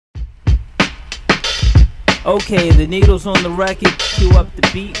Okay, the needle's on the record, cue up the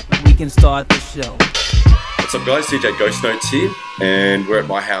beat, we can start the show. What's up guys, DJ GhostNotes here, and we're at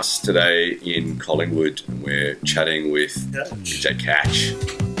my house today in Collingwood, and we're chatting with DJ KATCH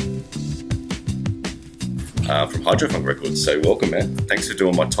from HydroFunk Records. So welcome man, thanks for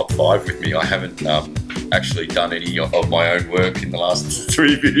doing my top 5 with me. I haven't actually done any of my own work in the last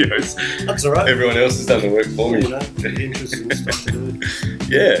 3 videos. That's alright. Everyone else has done the work for me. You know, interesting stuff to do.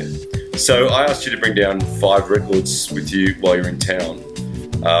 Yeah. So I asked you to bring down 5 records with you while you're in town.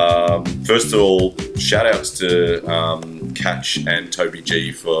 First of all, shout outs to KATCH and Toby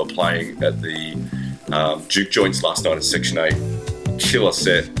G for playing at the Juke Joints last night at Section 8. Killer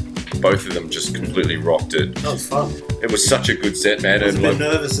set. Both of them just completely rocked it. That was fun. It was such a good set, man. I was a bit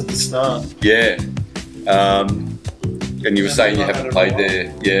nervous at the start. Yeah. And you were saying you haven't played there.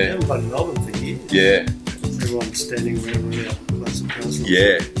 Yeah. I haven't played in Melbourne for years. Yeah. Everyone's standing around really up close and personal.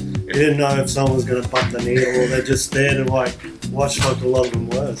 Yeah. You didn't know if someone was going to bump the needle or they're just there to like watch like a lot of them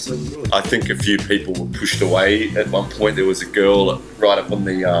were. So it was really I think a few people were pushed away. At one point there was a girl right up on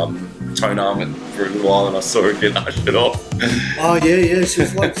the tone arm for a little while and I saw her get ushered off. Oh yeah, she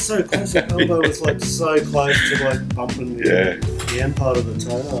was like so close. Her elbow was like so close to like bumping the end part of the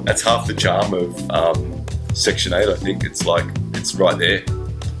tone arm. That's half the charm of Section 8, I think. It's like, it's right there.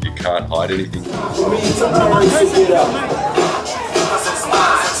 You can't hide anything.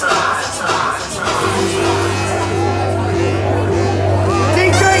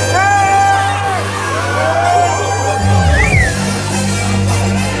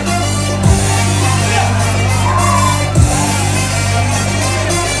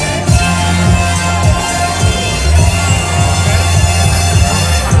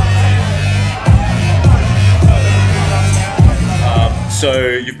 So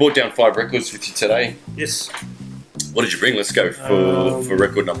you've brought down 5 records with you today. Yes. What did you bring? Let's go for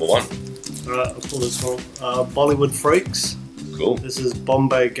record number 1. Alright, I'll pull this one. Bollywood Freaks. Cool. This is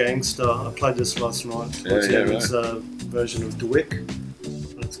Bombay Gangster. I played this last night. It's a version of DIGS.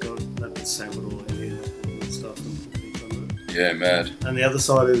 It's got that sampled all in here and stuff and beats on it. Yeah, mad. And the other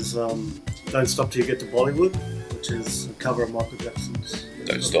side is Don't Stop Till You Get to Bollywood, which is a cover of Michael Jackson's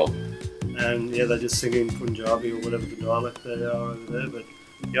Don't Stop. And yeah, they just sing in Punjabi or whatever the dialect they are over there. But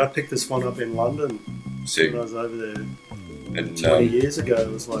yeah, I picked this one up in London when I was over there and, 20 years ago. It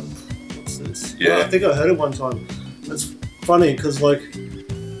was like, what's this? Yeah. Well, I think I heard it one time. It's funny because like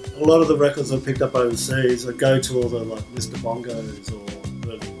a lot of the records I picked up overseas, I go to all the like Mr. Bongos or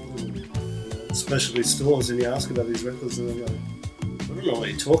the specialty stores and you ask about these records and they go, I don't know what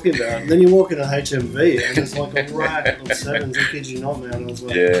you're talking about. And then you walk into HMV and there's like a rack of 7s. I kid you not, man. I was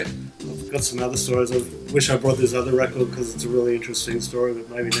like, yeah. I've got some other stories. I wish I brought this other record because it's a really interesting story, but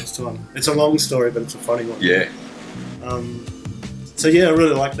maybe next time. It's a long story, but it's a funny one. Yeah. So yeah, I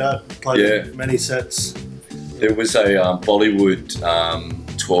really like that. Played many sets. There was a Bollywood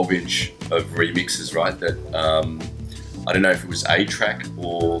 12-inch of remixes, right? That I don't know if it was A-Track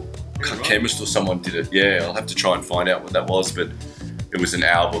or Chemist or someone did it. Yeah, I'll have to try and find out what that was, but it was an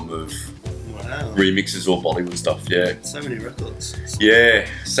album of remixes or Bollywood stuff. Yeah. So many records. Yeah,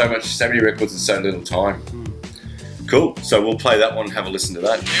 so many records in so little time. Cool, so we'll play that one and have a listen to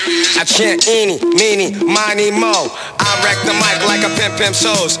that. I chant eeny, meeny, miny, mo. I wreck the mic like a pimp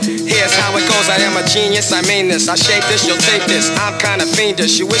shows. Here's how it goes, I am a genius, I mean this. I shape this, you'll tape this. I'm kinda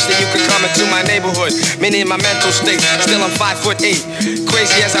fiendish, you wish that you could come into my neighborhood. Meaning my mental state, still I'm 5'8".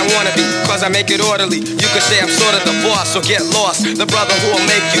 Crazy as I wanna be, cause I make it orderly. You could say I'm sort of the boss, so get lost. The brother who will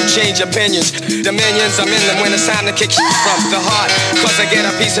make you change opinions. Dominions, I'm in them when it's time to kick shit from the heart. Cause I get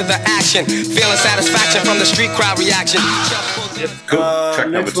a piece of the action. Feeling satisfaction from the street crowd reaction. Yep. Cool. Track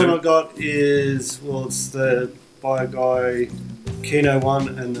number next 2. one I got is, well, it's by a guy, Kino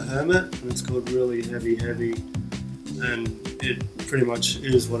One and the Hermit, and it's called Really Heavy Heavy, and it pretty much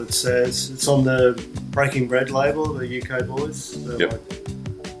is what it says. It's on the Breaking Bread label, the UK boys. They're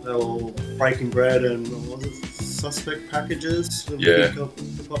they're all Breaking Bread and what was it, Suspect Packages, hip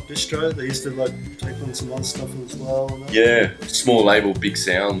hop distro. They used to like take on some other stuff as well. Yeah, small label, big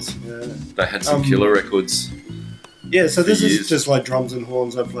sounds. Yeah, they had some killer records. Yeah, so this is just like drums and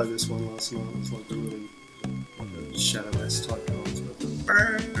horns. I played this one last night. It's like a really Shadow Bass type drums, but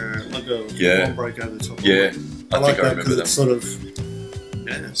like a horn break over the top. Yeah, I like that because it's sort of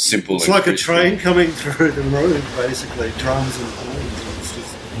simple. It's like a train coming through the room, basically, drums and horns. It's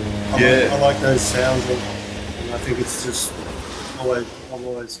just, I like those sounds, and I think it's just I'm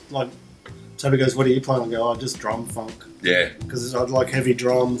always like. Toby goes, "What are you playing?" I go, "Oh, just drum funk." Yeah, because I like heavy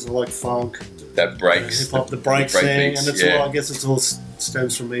drums. I like funk. That breaks. Hip hop, the break thing, and it's all. I guess it's all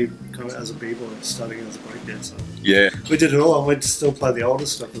stems from me kind of as a b-boy, starting as a breakdancer. Yeah, we did it all, and we'd still play the older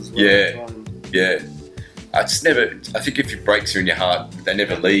stuff as well. Yeah, yeah. it's never. I think if your breaks are in your heart, they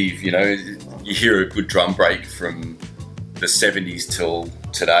never leave. You know, you hear a good drum break from the 70s till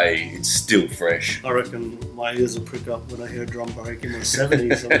today, it's still fresh. I reckon my ears will prick up when I hear a drum break in the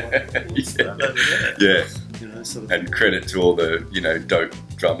 70s. I'm like, what's that over there? Yeah. You know, sort of. And credit to all the, you know, dope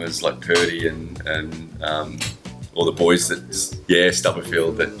drummers like Purdy and all the boys that,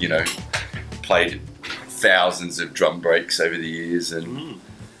 Stubberfield, that, you know, played thousands of drum breaks over the years. And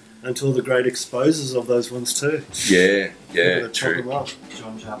to all the great exposers of those ones too. Yeah, true.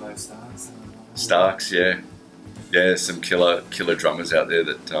 John Jarbo Starks, yeah. Yeah, some killer drummers out there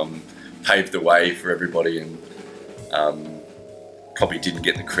that paved the way for everybody, and probably didn't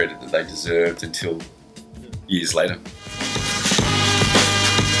get the credit that they deserved until years later.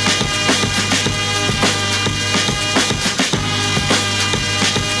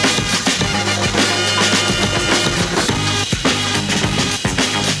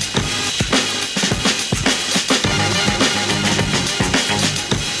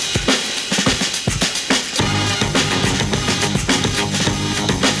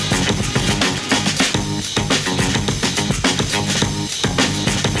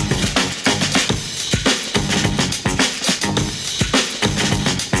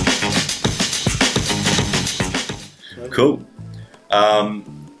 Cool.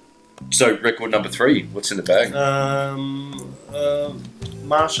 So record number 3, what's in the bag?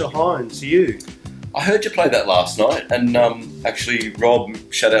 Marsha Hines, You. I heard you play that last night, and actually Rob,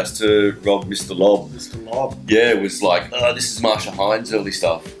 shout outs to Rob, Mr. Lob. Mr. Lob. Yeah, was like, oh, this is Marsha Hines' early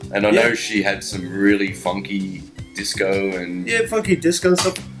stuff. And I know she had some really funky disco and... Yeah, funky disco and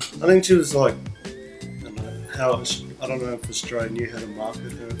stuff. I think she was like, I don't know if Australia knew how to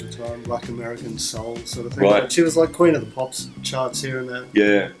market her at the time, like American soul sort of thing. Right. But she was like queen of the pops charts here and there.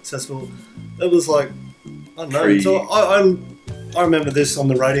 Yeah. Accessible. It was like, I don't know. I remember this on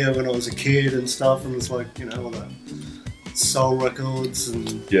the radio when I was a kid and stuff, and it was like, you know, all the soul records and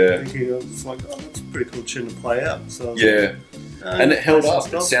thinking, I was like, oh, that's a pretty cool tune to play out. So yeah. And it held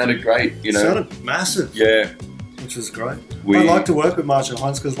up. It sounded great, you know. It sounded massive. Yeah. Which was great. I like to work with Marsha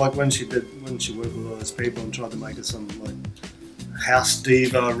Hines because, like, when she worked with all those people and tried to make it some like house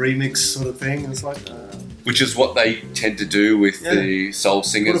diva remix sort of thing, it's like. Which is what they tend to do with the soul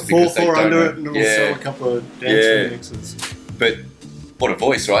singers. Put a 4/4 under it and also a couple of dance remixes. But what a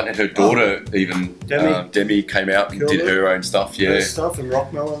voice, right? And her daughter even Demi came out and did her own stuff. Yeah, her stuff and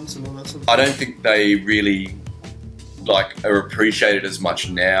Rock Melons and all that sort of I don't think they really are appreciated as much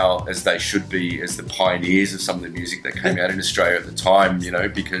now as they should be as the pioneers of some of the music that came out in Australia at the time, you know,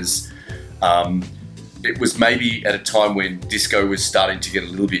 because it was maybe at a time when disco was starting to get a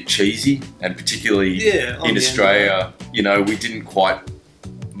little bit cheesy, and particularly in Australia, you know, we didn't quite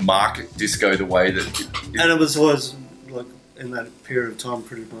market disco the way that and it was always like in that period of time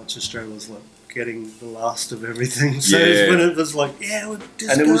pretty much Australia was like getting the last of everything, so when it was like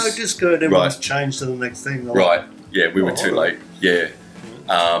disco and everyone's changed to the next thing, like, we were too late.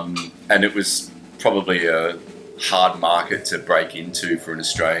 And it was probably a hard market to break into for an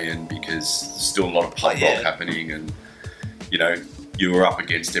Australian because there's still a lot of punk rock happening, and you know, you were up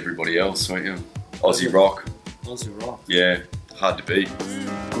against everybody else, weren't you? Aussie rock. Yeah, hard to beat.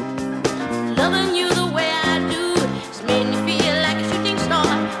 Loving you the way I do, it's made me feel like a shooting star,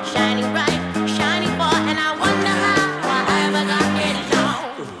 shining bright, shining far, and I wonder how I ever got it on.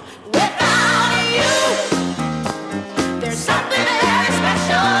 Without you, there's something very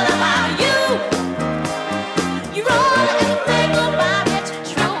special about you. You roll everything about it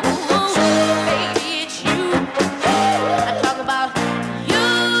true, baby, it's you. I talk about you.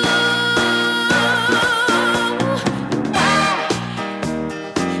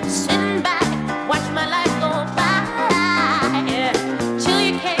 Sitting back, watch my life go by, till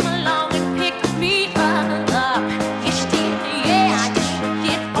you came along and picked me up. Yes, you did, yeah, yes, you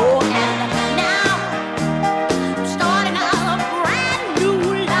did. Oh, and now I'm starting out a brand new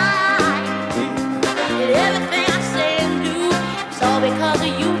life. And everything I say and do is all because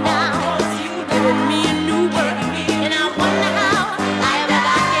of you now. Giving me a new world, and I wonder how I ever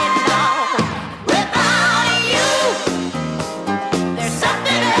got it on. Without you, there's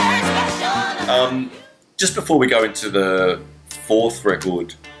something very special. Just before we go into the 4th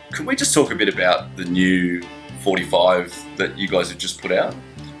record, can we just talk a bit about the new 45 that you guys have just put out?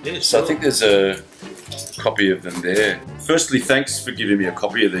 Yeah, So I think there's a copy of them there. Firstly, thanks for giving me a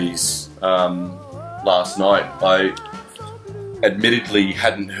copy of these last night. I admittedly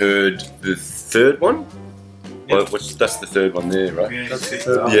hadn't heard the 3rd one. Well, that's the 3rd one there, right? That's the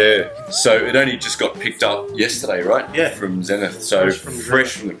third one. Yeah, so it only just got picked up yesterday, right? Yeah. From Zenith. So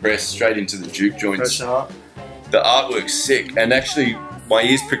fresh from the press, straight into the Juke Joints. Fresh art. The artwork's sick, and actually my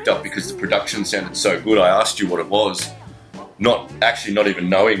ears pricked up because the production sounded so good. I asked you what it was, not even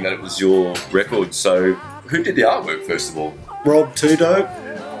knowing that it was your record. So who did the artwork first of all? Rob Too Dope.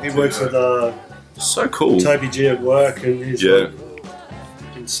 He works with so cool. Toby G at work, and he's yeah.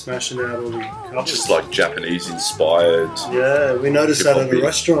 been smashing out all the covers. Just like Japanese inspired. Yeah, we noticed that at a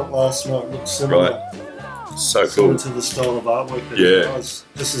restaurant last night. It looked similar. Right. So Similar cool. to the style of artwork that Yeah. it was.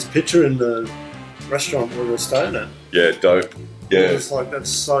 Just his picture in the restaurant where we were staying at. Yeah, dope. Yeah. It's like, that's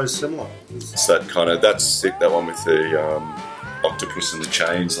so similar. It's that kind of, that's sick, that one with the octopus and the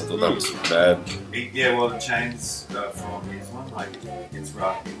chains. I thought that was mad. Yeah, well, the chains from his one, like it's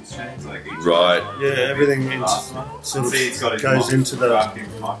Rakin's chains, like each Right. Yeah, everything last one. sort of See, it's got his goes into the...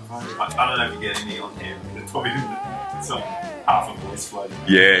 Rakin's microphone. I don't know if you get any on here, but it's probably some half a voice floating.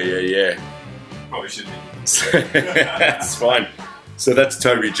 Yeah. Probably shouldn't be. It's fine. So that's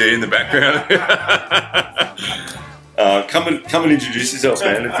Toby G in the background. Come and introduce yourself,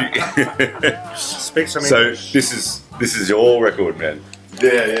 man. If you Speak some so English. this is your record, man.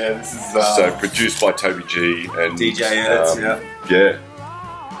 Yeah, this is So produced by Toby G and DJ KATCH, yeah.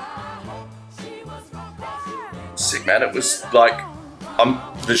 Sick, man. It was like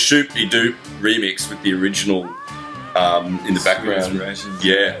the Shoot Doop remix with the original in the background.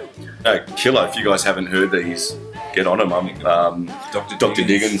 Yeah. No, killer. If you guys haven't heard these, get on them. Dr.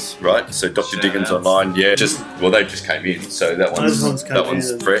 Diggins, right? So Dr. Diggins online, yeah. They just came in, so that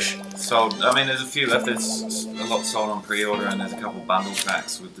one's fresh. Sold. I mean, there's a few left. There's a lot sold on pre-order, and there's a couple bundle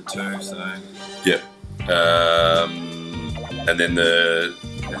packs with the two. So Yep. And then the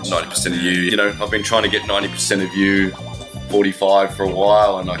 90% of you. You know, I've been trying to get 90% of you 45 for a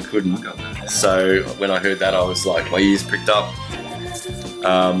while, and I couldn't. So when I heard that, I was like, my ears pricked up.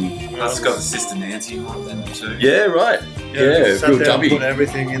 It's got the Sister Nancy one then too. Yeah, right. Yeah, sat real down and dubby. put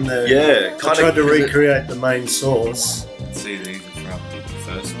everything in there. Yeah, I tried to recreate the main source. See, these are from the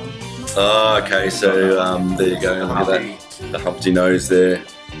first one. Oh, okay, so there you go. Look at that. The Humpty nose there.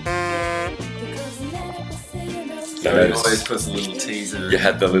 So it always puts a little teaser. You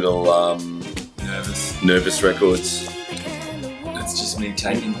had the little nervous records. That's just me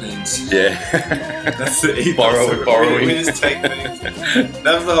taking things. Yeah. That's the ethos. Borrowing. We just take things.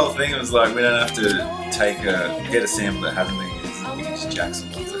 That was the whole thing. It was like, we don't have to get a sample that hasn't been used. We can just jack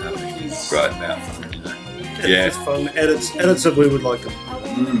some ones that haven't been used. Right. Out for them, you know. Yeah. It's fun. Edits that we would like to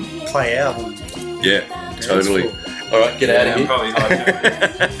play out. Yeah, totally. All right, get out of I'm here. probably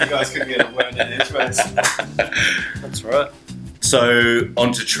hiding. You guys couldn't get a word in edgeways. That's right. So,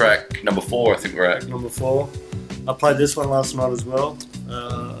 on to track number 4, I think we're at. Number 4. I played this one last night as well.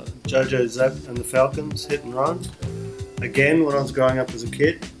 Jojo Zap and the Falcons, Hit and Run. Again, when I was growing up as a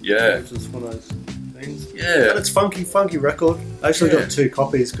kid. Yeah. Which was one of those things. Yeah. But it's funky record. I actually got 2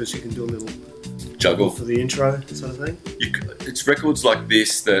 copies because you can do a little juggle for the intro sort of thing. It's records like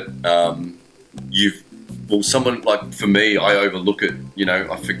this that someone like, for me, I overlook it. You know,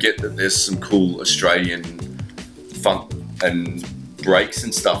 I forget that there's some cool Australian funk and breaks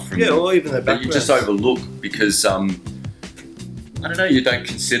and stuff from or even their that you just overlook because I don't know, you don't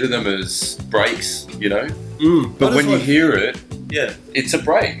consider them as breaks, you know. But when you hear it, it's a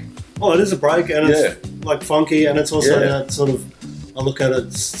break. Oh, it is a break, and it's like funky, and it's also that sort of. I look at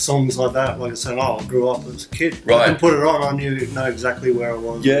it, songs like that, like I said, I grew up as a kid. Right. I can put it on, I know exactly where I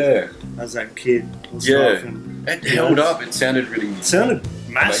was as that kid. And stuff, and, it held up. It sounded really. It sounded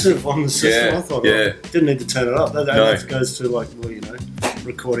massive on the system. I thought, didn't need to turn it up. That goes to like, well, you know,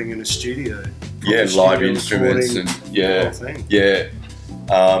 recording in a studio. Live instruments and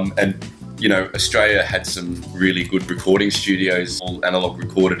and you know, Australia had some really good recording studios, all analog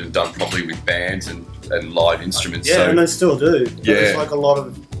recorded and done properly with bands and live instruments. Yeah, and they still do. But it's like a lot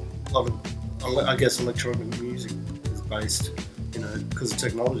of, I guess, electronic music is based, you know, because of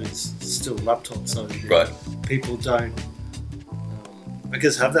technology. It's still laptops, so people don't, I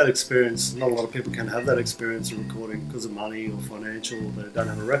guess, have that experience. Not a lot of people can have that experience of recording because of money or financial. They don't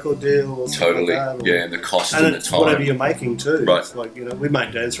have a record deal or something like that. And the cost and the it's time. whatever you're making too. Right. It's like, you know, we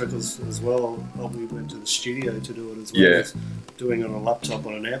made dance records as well. We went to the studio to do it as well as doing it on a laptop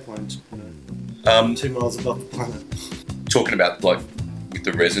on an airplane. You know. 2 miles above the planet. Talking about like with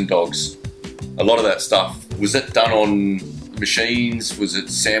the resin dogs, a lot of that stuff, was it done on machines? Was it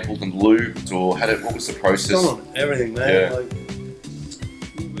sampled and looped, or what was the process? It's done on everything, man. Yeah. Like,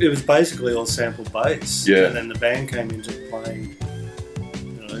 it was basically all sample bass. Yeah. And then the band came into playing,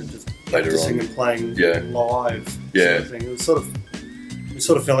 you know, just Later practicing on. and playing live. Yeah. Sort of thing. It was we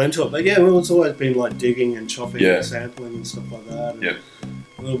sort of fell into it, but it's always been like digging and chopping and sampling and stuff like that. And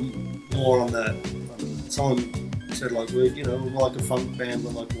we were more on that. Someone said like we're like a funk band,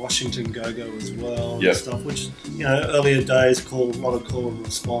 but like Washington Go-Go as well Yep. and stuff. Which earlier days a lot of call and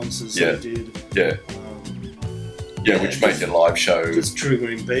responses Yeah. they did. Yeah. Which made your live show. Just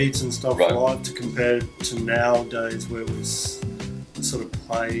triggering beats and stuff Right. live to compare to nowadays where we sort of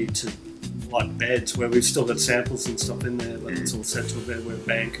play to like beds where we've still got samples and stuff in there, but it's all set to a bed where a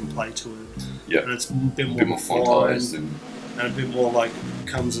band can play to it. Yeah. And it's a bit more quantized refined and a bit more like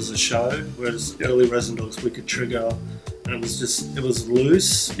comes as a show. Whereas Yep. early Resin Dogs we could trigger and it was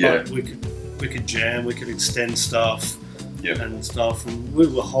loose, Yeah. but we could jam, we could extend stuff. Yeah. And stuff, and we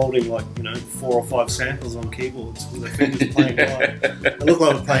were holding like 4 or 5 samples on keyboards with our fingers playing live. It looked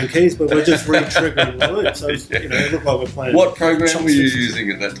like we're playing keys, but we're just re-triggering the loop. So it looked like we're playing. What program were you using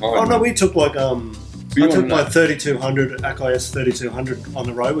at that time? Oh no, we took like I you took on my that? 3200 ACIS 3200 on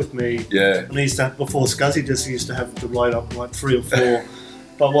the road with me. Yeah. And he used to have, before Scuzzy just used to have to load up like 3 or 4.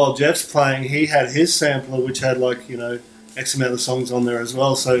 But while Jeff's playing, he had his sampler which had like X amount of songs on there as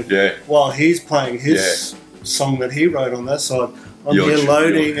well. So Yeah. while he's playing his song that he wrote on that side, I'm You're here tr-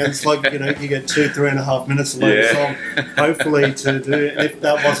 loading, and it's like you get 2-3.5 minutes to load a song, hopefully to do it. And if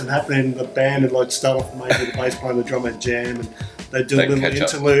that wasn't happening, the band would like start off maybe the bass player and the drummer jam, and they'd do a little catch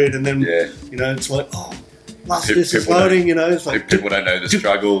up. interlude, and then it's like last this is loading, it's like people don't know the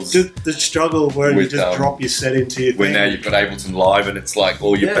struggles. the struggle where you with, just drop your set into your when thing. now you've got Ableton Live and it's like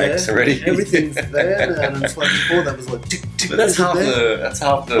all your backs already. Everything's there now, and it's like before that was like tick, tick, But that's tick,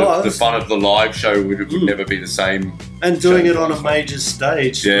 half there. the fun of the live show would never be the same. And doing show it on a live. major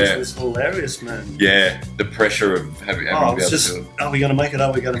stage was hilarious, man. Yeah, the pressure of having to be able It's just, to do it. are we going to make it?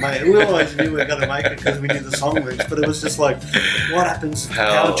 Are we going to make it? We always knew we were going to make it because we knew the song lyrics, but it was just like, what happens if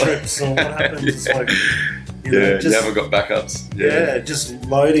power trips or what happens? It's like, you haven't got backups. Yeah, just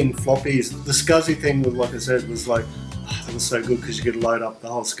loading floppies. The Scuzzy thing, like I said, was like, that was so good because you could load up the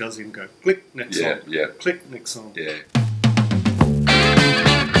whole Scuzzy and go, click, next song. Yeah. Click, next song. Yeah.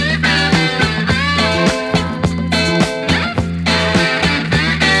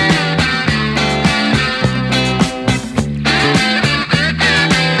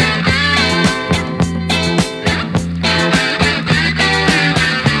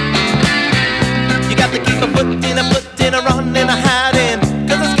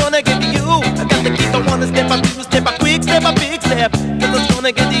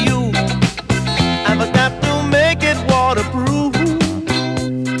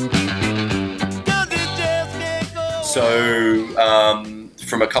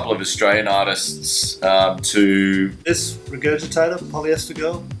 From a couple of Australian artists to this Regurgitator, Polyester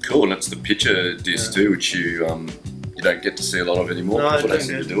Girl. Cool, and it's the picture disc too, which you don't get to see a lot of anymore. No, I what don't else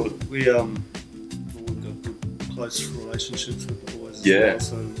did you do it? We've got good, close relationships with the boys as well,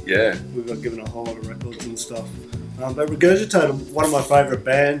 so we got given a whole lot of records and stuff. But Regurgitator, one of my favourite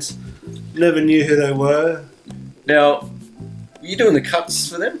bands. Never knew who they were. Now, were you doing the cuts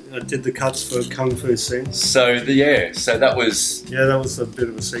for them? I did the cuts for Kung Fu Sing. So that was... Yeah, that was a bit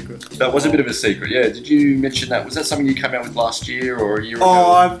of a secret. That was a bit of a secret, yeah. Did you mention that? Was that something you came out with last year or a year ago?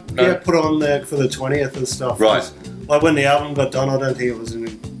 Oh, I put it on there for the 20th and stuff. Right. Like when the album got done, I don't think it was in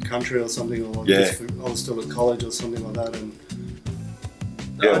the country or something, or I was still at college or something like that, and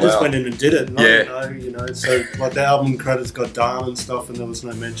I just went in and did it. So like the album credits got done and stuff, and there was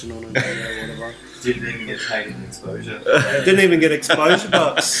no mention on it or whatever. Didn't even get paid in exposure. I didn't even get exposure,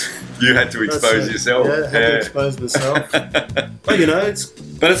 but you had to expose yourself. Yeah, I had to expose myself. But it's.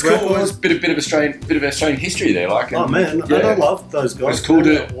 But it's cool. It's a bit of Australian history there, like. Oh man, and I loved those guys. It was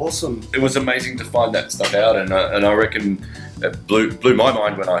cool awesome. It was amazing to find that stuff out, and I reckon it blew my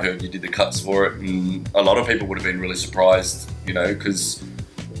mind when I heard you did the cuts for it, and a lot of people would have been really surprised, because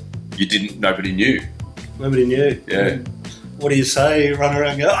nobody knew. Nobody knew. Yeah. What do you say? You run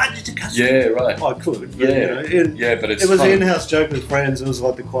around and go, I did the cuts. Yeah, right. I could. But, but it was an in-house joke with friends. It was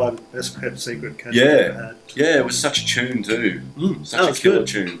like the quiet, best kept secret catch I ever had. Yeah, it was such a tune too. Such a killer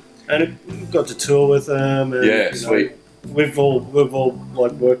tune. And we got to tour with them. And, sweet. We've all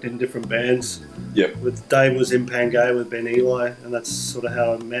like worked in different bands. Yep. With Dave was in Pangay with Ben Eli, and that's sort of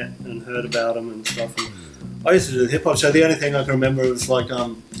how I met and heard about him and stuff. And I used to do the hip hop show. The only thing I can remember was like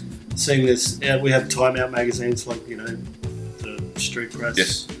seeing this. Yeah, we have Time Out magazines, like the street press.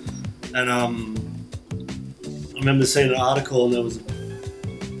 Yes. And I remember seeing an article, and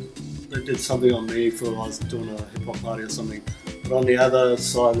they did something on me for I was doing a hip hop party or something. But on the other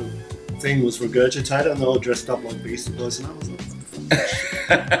side of the thing was Regurgitator, and they all dressed up like Beastie Boys, and I was like, what the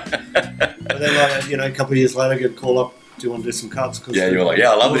fuck? But then, like, a couple of years later, I get called up. Do you want to do some cuts? Cause you were like,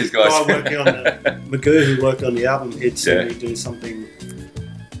 I love these guys. The guy working on Magoo, who worked on the album, he'd seen me do something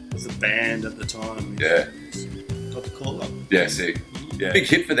with a band at the time. Yeah. Got the call up. Yeah, sick. Yeah. Big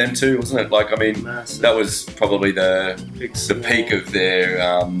hit for them too, wasn't it? Like, I mean, Massive. that was probably the peak of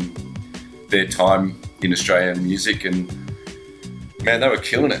their time in Australian music, and man, they were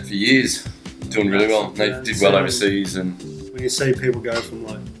killing it for years, doing really well. They did well overseas, and when you see people go from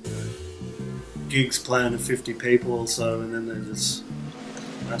like gigs playing to 50 people or so, and then they're just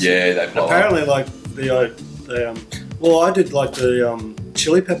massive. Yeah, they blow apparently up. Like well, I did like the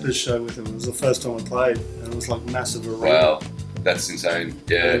Chili Peppers show with them. It was the first time I played, and it was like massive arena. Wow, that's insane.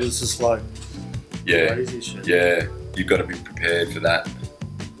 Yeah, and it was just like crazy shit. Yeah, you've got to be prepared for that.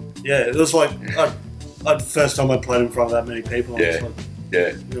 Yeah, it was like first time I played in front of that many people. I was like,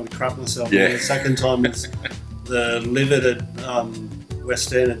 you know, crap myself. Yeah. And the second time was the Livid at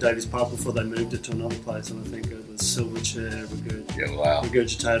West End at Davies Park before they moved it to another place, and I think it was Silverchair,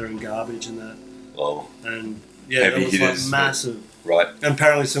 Regurgitator, and Garbage and that. Oh, and yeah, it was like massive. Right. And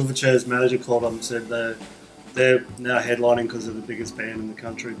apparently Silverchair's manager called up and said they're now headlining because they're the biggest band in the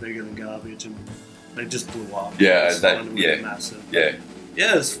country, bigger than Garbage, and they just blew up. Yeah, massive. Yeah.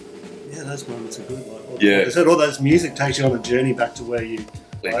 Yeah, those moments are good. Like I said, all those music takes you on a journey back to where you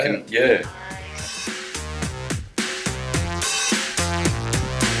play. Yeah.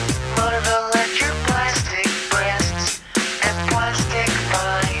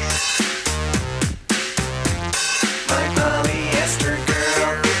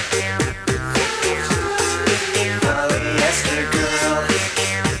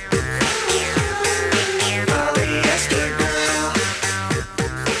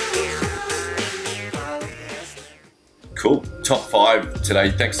 Cool. Top 5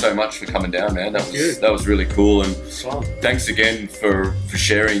 today. Thanks so much for coming down, man. That was really cool, and thanks again for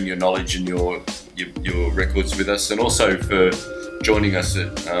sharing your knowledge and your records with us, and also for joining us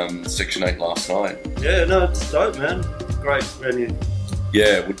at Section 8 last night. Yeah, no, it's dope, man. Great venue.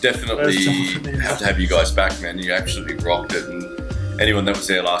 Yeah, we'll definitely have to have you guys back, man. You absolutely rocked it, and anyone that was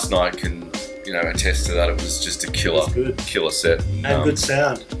there last night can, you know, attest to that. It was just a killer set. And good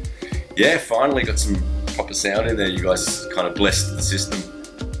sound. Yeah, finally got some proper sound in there. You guys kind of blessed the system.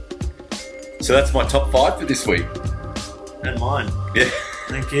 So that's my top 5 for this week. And mine. Yeah.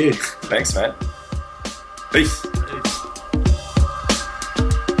 Thank you. Thanks, man. Peace.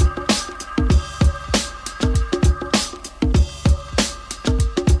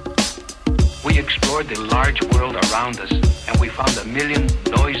 We explored the large world around us, and we found a million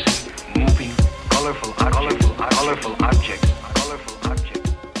noisy, moving, colorful objects